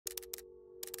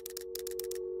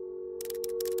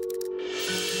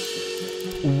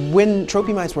When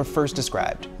trophy mites were first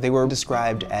described, they were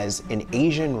described as an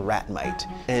Asian rat mite,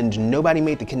 and nobody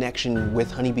made the connection with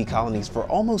honeybee colonies for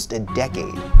almost a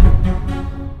decade.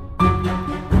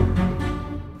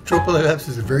 Tropilaelaps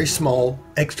is a very small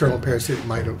external parasitic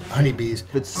mite of honeybees.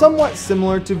 It's somewhat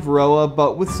similar to Varroa,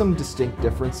 but with some distinct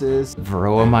differences.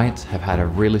 Varroa mites have had a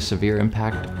really severe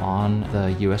impact on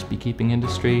the US beekeeping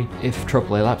industry. If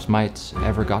Tropilaelaps mites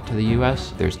ever got to the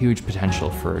US, there's huge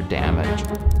potential for damage.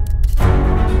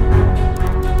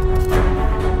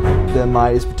 The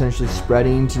mite is potentially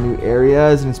spreading to new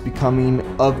areas and it's becoming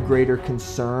of greater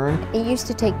concern. It used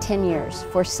to take 10 years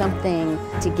for something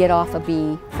to get off a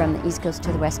bee from the East Coast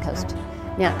to the West Coast.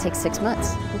 Now it takes 6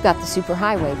 months. We've got the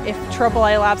superhighway. If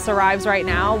Tropilaelaps arrives right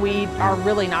now, we are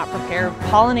really not prepared.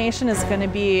 Pollination is going to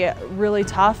be really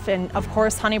tough, and of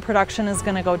course honey production is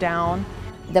going to go down.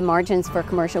 The margins for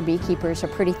commercial beekeepers are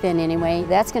pretty thin anyway.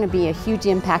 That's going to be a huge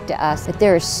impact to us, but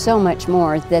there is so much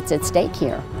more that's at stake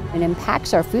here. It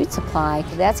impacts our food supply.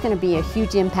 That's going to be a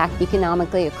huge impact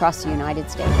economically across the United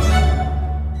States.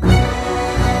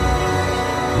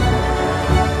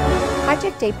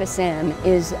 Project APISM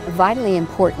is vitally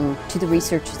important to the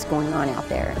research that's going on out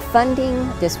there. Funding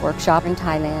this workshop in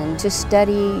Thailand to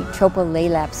study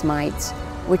Tropilaelaps mites,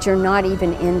 which are not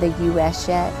even in the US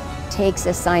yet, takes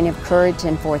a sign of courage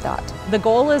and forethought. The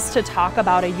goal is to talk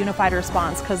about a unified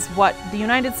response, because what the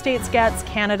United States gets,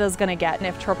 Canada's going to get. And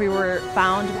if Tropi were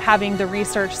found, having the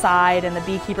research side and the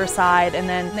beekeeper side and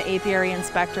then the apiary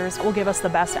inspectors will give us the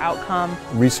best outcome.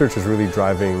 Research is really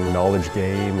driving knowledge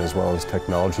gain as well as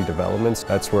technology developments.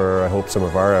 That's where I hope some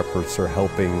of our efforts are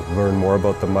helping learn more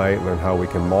about the mite, learn how we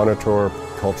can monitor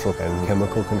cultural and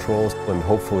chemical controls, and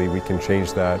hopefully we can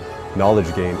change that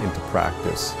knowledge gain into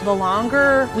practice. The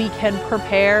longer we can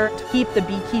prepare to keep the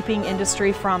beekeeping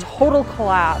industry from total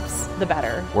collapse, the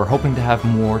better. We're hoping to have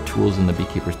more tools in the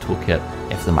beekeeper's toolkit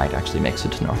if the mite actually makes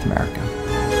it to North America.